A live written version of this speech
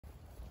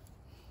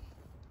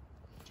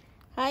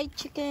Hi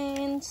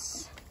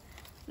chickens,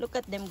 look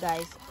at them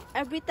guys.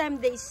 Every time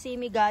they see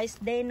me guys,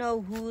 they know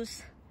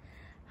who's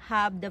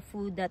have the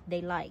food that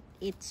they like.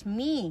 It's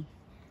me.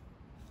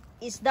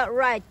 Is that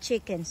right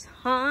chickens,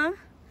 huh?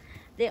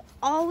 They're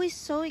always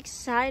so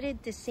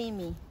excited to see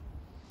me.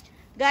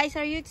 Guys,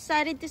 are you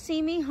excited to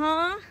see me,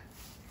 huh?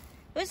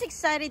 Who's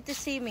excited to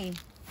see me?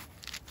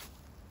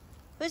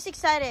 Who's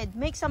excited?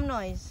 Make some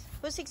noise.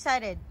 Who's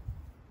excited?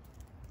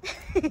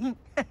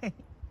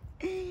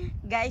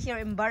 Guys,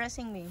 you're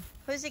embarrassing me.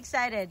 Who's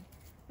excited?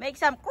 Make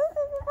some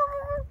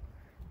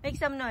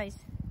noise.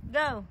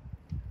 Go.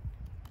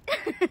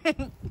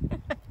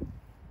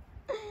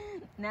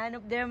 None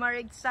of them are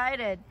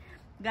excited.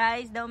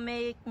 Guys, don't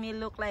make me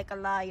look like a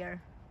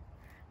liar.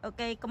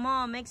 Okay, come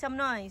on, make some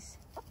noise.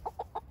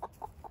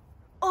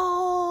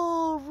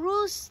 Oh,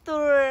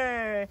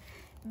 rooster.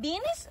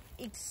 Dean is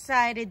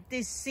excited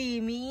to see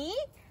me.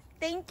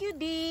 Thank you,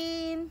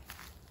 Dean.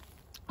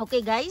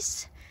 Okay,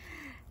 guys.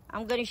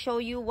 I'm gonna show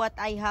you what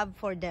I have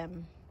for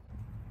them.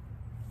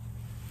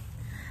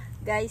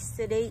 Guys,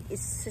 today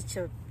is such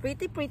a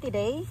pretty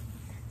day.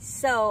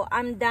 So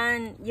I'm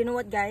done. You know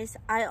what guys,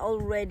 I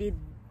already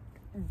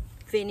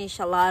finished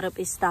a lot of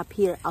stuff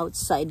here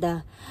outside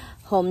the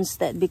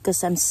homestead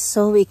because I'm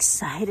so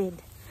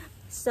excited.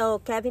 So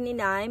Kevin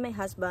and I, my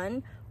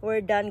husband,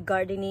 we're done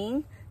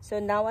gardening. So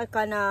now I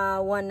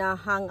kinda wanna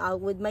hang out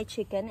with my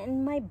chicken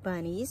and my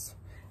bunnies.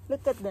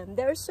 Look at them,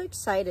 they're so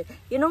excited.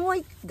 You know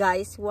what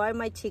guys, why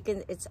my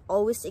chicken is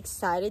always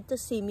excited to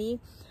see me?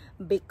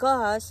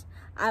 Because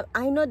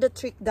I know the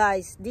trick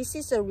guys. This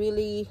is a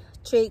really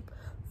trick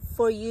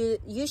for you.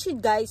 You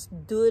should guys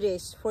do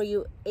this for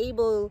you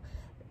able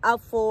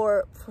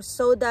for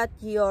so that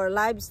your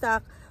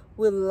livestock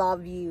will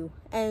love you.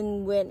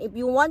 And if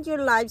you want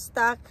your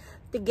livestock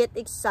to get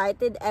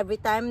excited every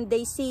time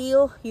they see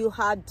you, you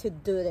have to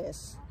do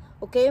this.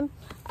 Okay,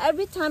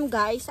 every time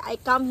guys I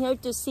come here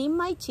to see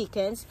my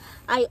chickens,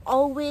 I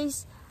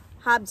always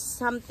have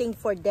something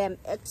for them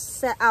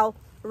except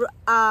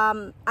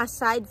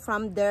aside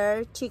from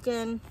their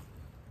chicken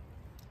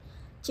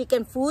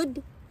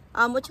food.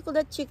 What you call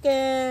that,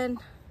 chicken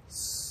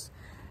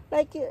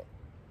like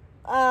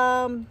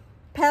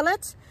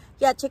pellets.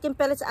 Yeah, chicken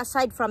pellets.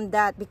 Aside from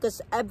that,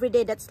 because every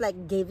day that's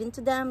like given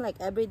to them,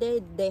 like every day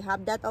they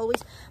have that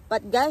always.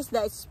 But guys,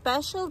 the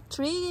special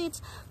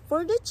treats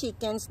for the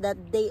chickens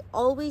that they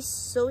always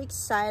so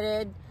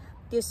excited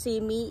to see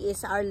me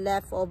is our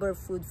leftover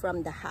food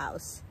from the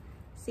house.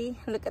 See,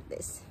 look at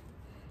this.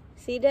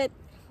 See that?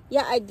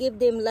 Yeah, I give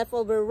them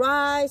leftover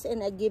rice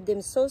and I give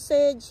them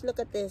sausage. Look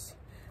at this,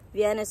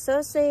 Vienna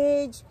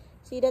sausage.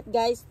 See that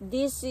guys?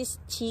 This is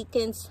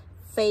chicken's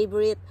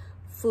favorite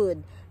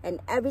food. And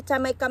every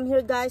time I come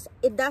here guys,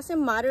 it doesn't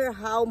matter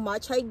how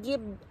much I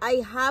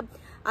have,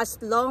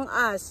 as long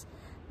as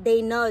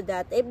they know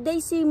that if they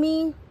see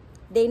me,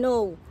 they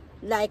know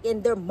like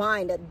in their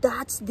mind that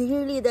that's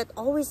really that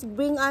always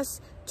bring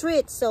us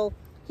treats. So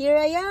here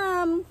I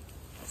am.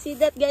 See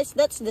that guys?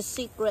 That's the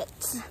secret.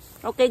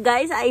 Okay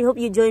guys, I hope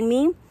you join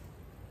me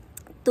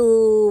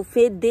to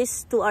feed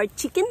this to our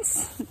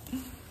chickens.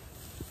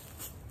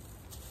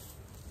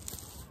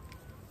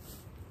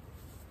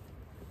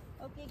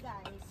 Okay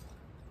guys,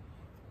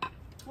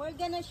 we're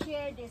gonna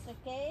share this,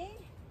 okay?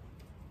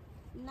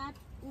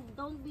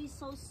 Don't be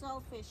so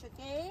selfish,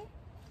 okay?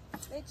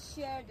 Let's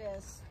share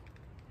this.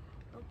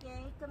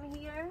 Okay, come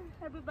here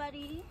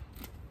everybody.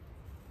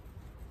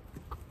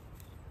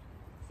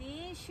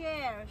 See,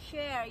 share.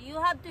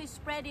 You have to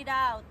spread it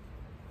out.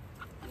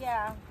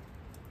 Yeah,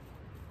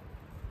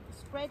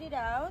 spread it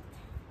out.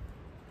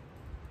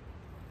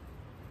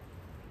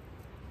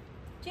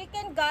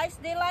 Chicken guys,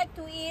 they like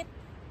to eat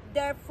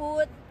their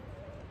food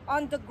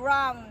on the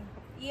ground.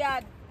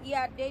 Yeah,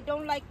 they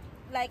don't like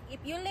if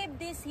you leave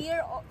this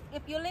here, or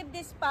if you leave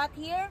this pot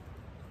here,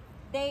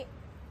 they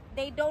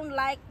don't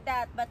like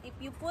that. But if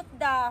you put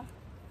the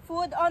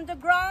food on the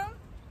ground,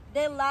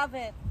 they love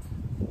it.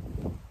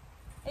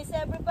 Is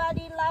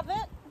everybody love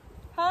it?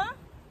 Huh?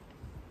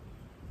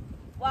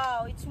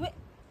 Wow,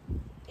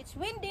 it's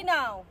windy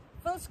now.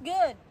 Feels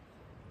good.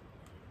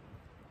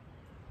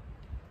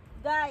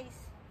 Guys,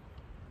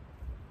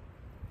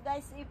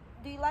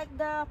 do you like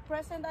the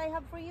present I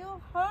have for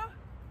you? Huh?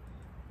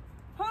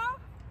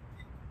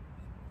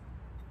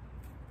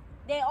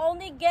 They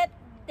only get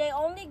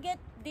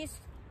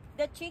this,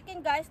 the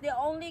chicken guys, they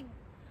only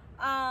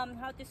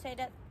how to say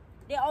that,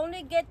 they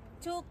only get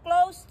too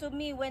close to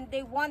me when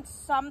they want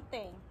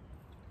something.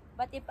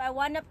 But if I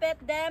want to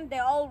pet them, they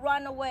all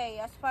run away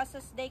as fast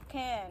as they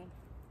can.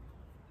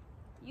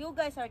 You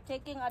guys are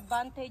taking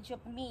advantage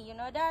of me, you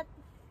know that?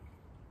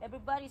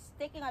 Everybody's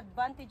taking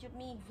advantage of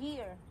me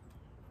here.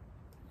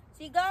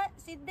 See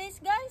these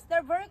guys,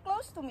 they're very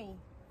close to me.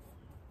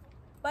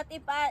 But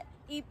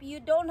if you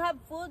don't have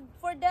food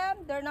for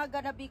them, they're not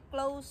gonna be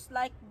close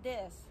like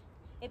this.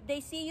 If they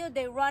see you,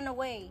 they run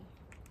away.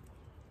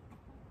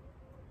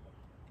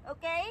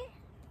 Okay?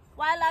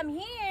 While I'm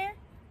here,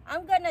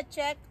 I'm gonna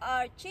check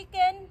our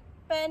chicken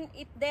pen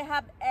if they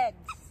have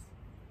eggs.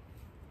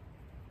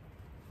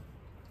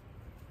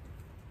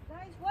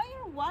 Guys, why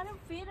your water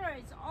filter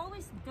is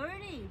always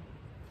dirty?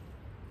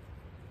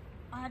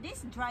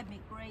 This drives me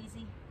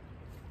crazy.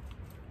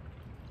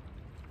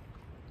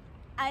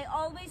 I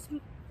always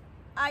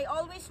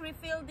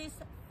refill this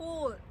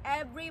full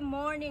every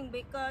morning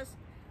because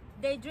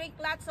they drink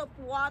lots of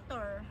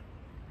water.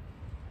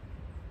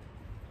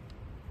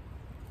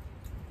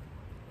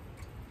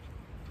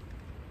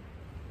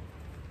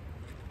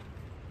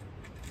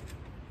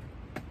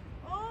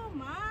 Oh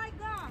my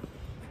gosh.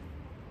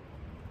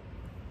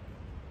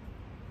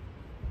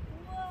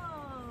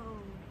 Whoa.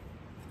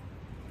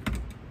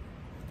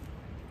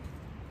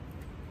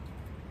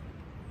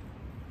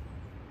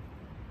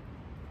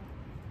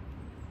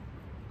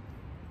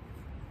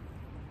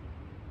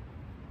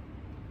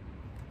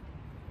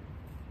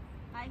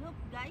 I hope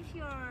guys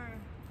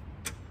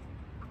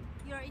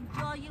you're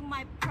enjoying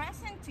my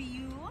present to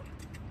you.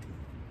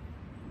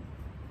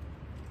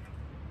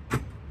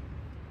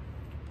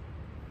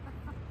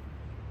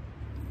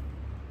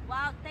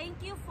 Wow, thank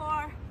you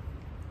for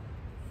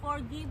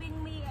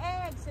giving me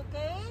eggs,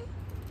 okay?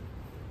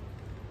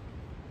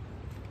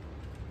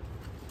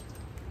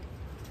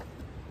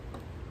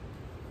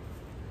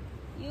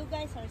 You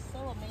guys are so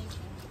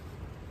amazing.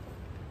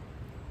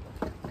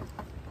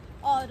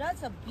 Oh,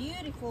 that's a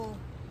beautiful.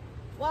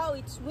 Wow,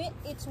 it's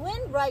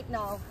wind right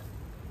now.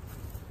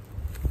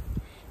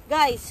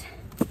 Guys,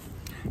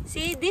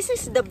 see, this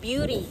is the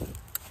beauty.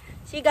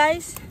 See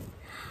guys,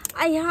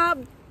 I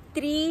have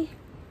 3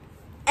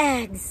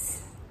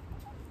 eggs.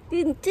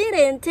 Tin,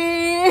 tin,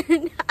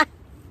 tin.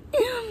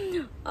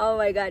 Oh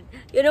my god.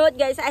 You know what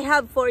guys, I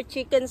have 4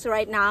 chickens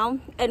right now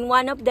and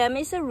one of them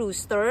is a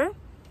rooster.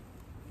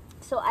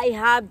 So I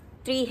have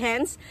 3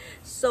 hens.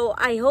 So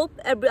I hope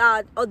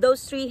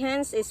those 3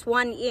 hens is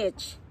 1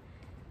 each.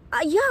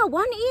 Yeah,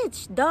 1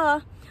 each.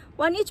 Duh.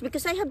 1 each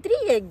because I have 3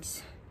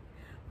 eggs.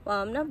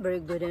 Well, I'm not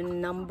very good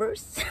in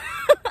numbers.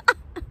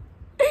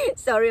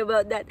 Sorry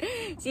about that.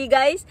 See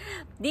guys,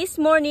 this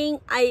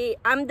morning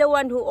I'm the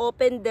one who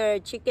opened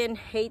the chicken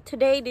hay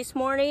today this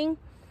morning.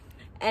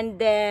 And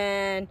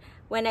then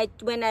when I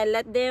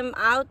let them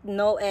out,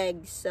 no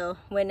eggs. So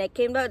when I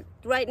came out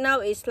right now,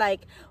 it's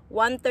like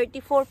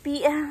 1:34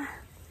 p.m.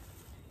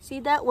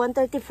 See that?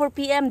 1:34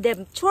 p.m.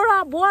 Then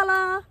chora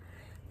voila,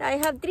 I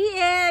have 3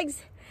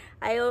 eggs.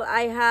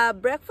 I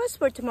have breakfast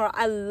for tomorrow.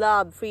 I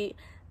love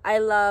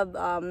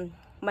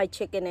my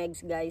chicken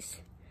eggs,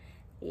 guys.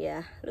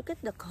 Yeah, look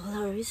at the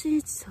color. Isn't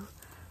it so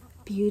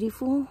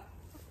beautiful?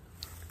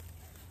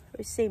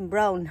 Or same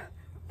brown.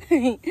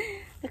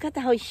 Look at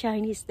how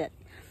shiny is that.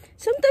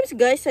 Sometimes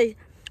guys,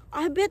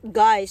 I bet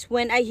guys,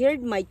 when I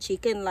heard my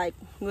chicken, like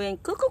when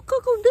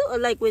cuckoo do, or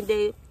like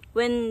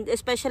when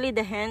especially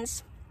the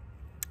hens,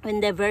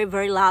 when they're very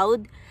very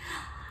loud,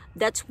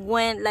 that's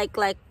when like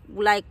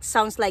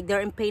sounds like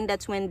they're in pain.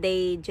 That's when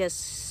they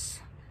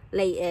just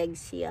lay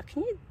eggs. Yeah,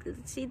 can you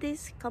see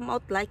this come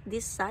out like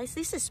this size?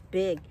 This is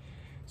big,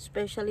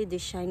 especially the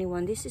shiny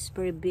one. This is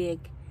very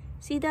big.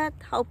 See that?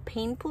 How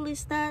painful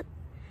is that?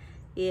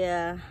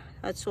 Yeah,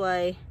 that's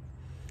why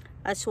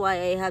I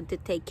have to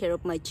take care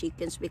of my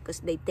chickens,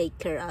 because they take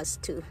care of us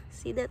too.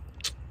 See that?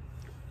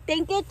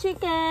 Thank you,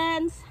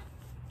 chickens.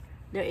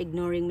 They're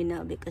ignoring me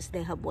now because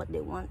they have what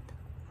they want.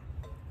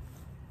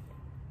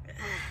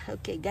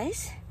 Okay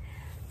guys,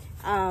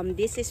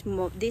 this is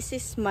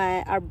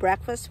our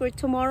breakfast for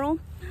tomorrow.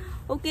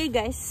 Okay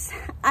guys,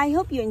 I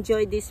hope you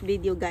enjoyed this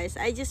video guys.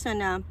 I just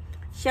wanna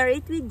share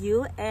it with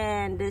you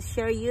and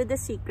share you the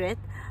secret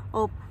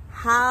of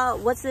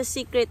what's the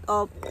secret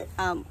of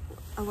I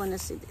wanna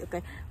see.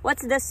 Okay,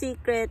 what's the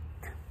secret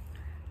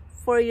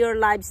for your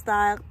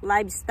livestock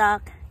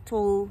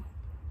to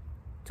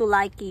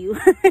like you?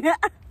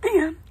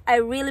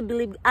 I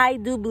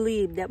do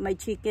believe that my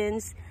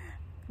chickens,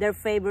 their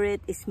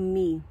favorite is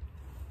me.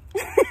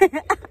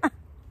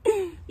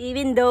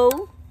 Even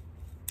though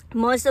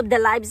most of the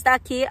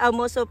livestock here,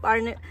 most of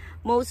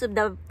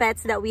the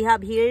pets that we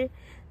have here,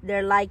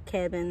 they're like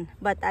Kevin,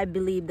 but I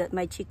believe that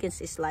my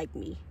chickens is like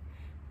me.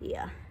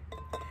 Yeah.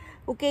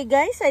 Okay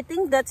guys, I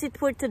think that's it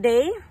for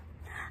today,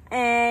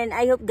 and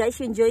I hope guys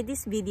you enjoyed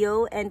this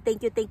video, and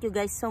thank you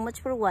guys so much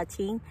for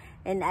watching,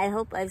 and I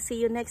hope I'll see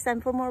you next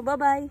time for more. Bye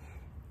bye.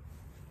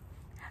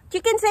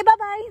 Chicken, say bye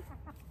bye.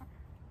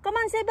 Come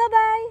on, say bye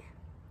bye.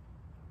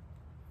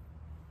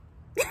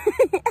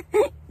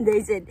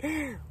 They said,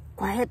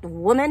 quiet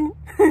woman.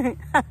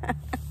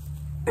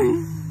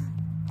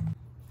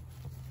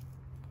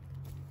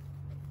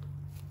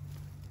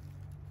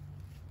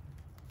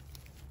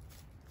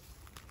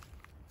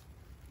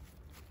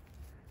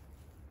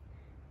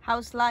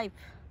 How's life?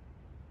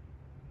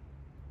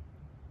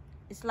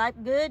 Is life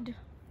good?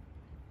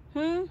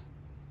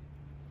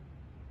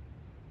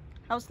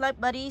 How's life,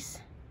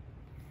 buddies?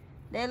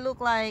 They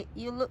look like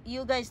you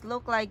guys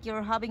look like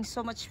you're having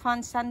so much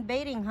fun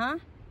sunbathing, huh?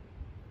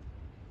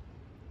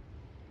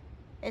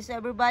 Is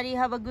everybody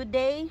have a good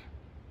day?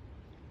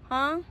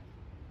 Huh?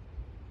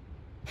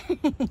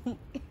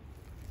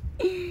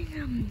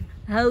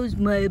 How's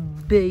my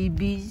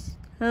babies?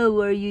 How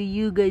are you?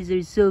 You guys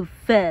are so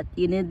fat,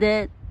 you know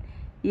that?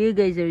 You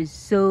guys are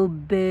so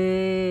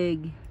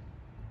big.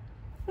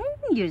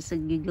 You're so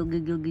giggle.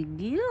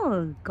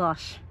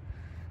 Gosh,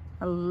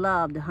 I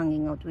love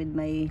hanging out with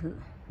my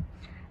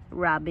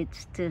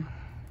rabbits too.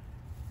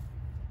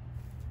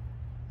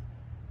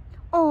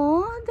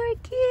 Oh, they're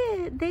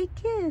cute. They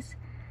kiss.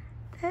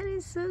 That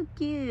is so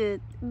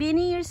cute.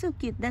 Beanie, you're so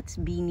cute. That's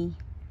Beanie.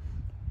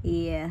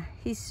 Yeah,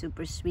 he's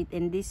super sweet.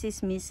 And this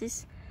is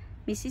Mrs.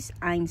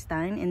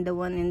 Einstein, and the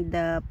one in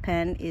the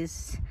pen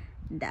is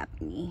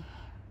Daphne.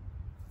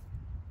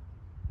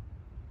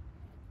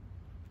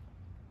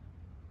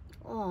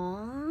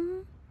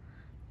 Aww,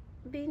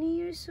 Beanie,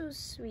 you're so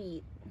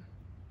sweet.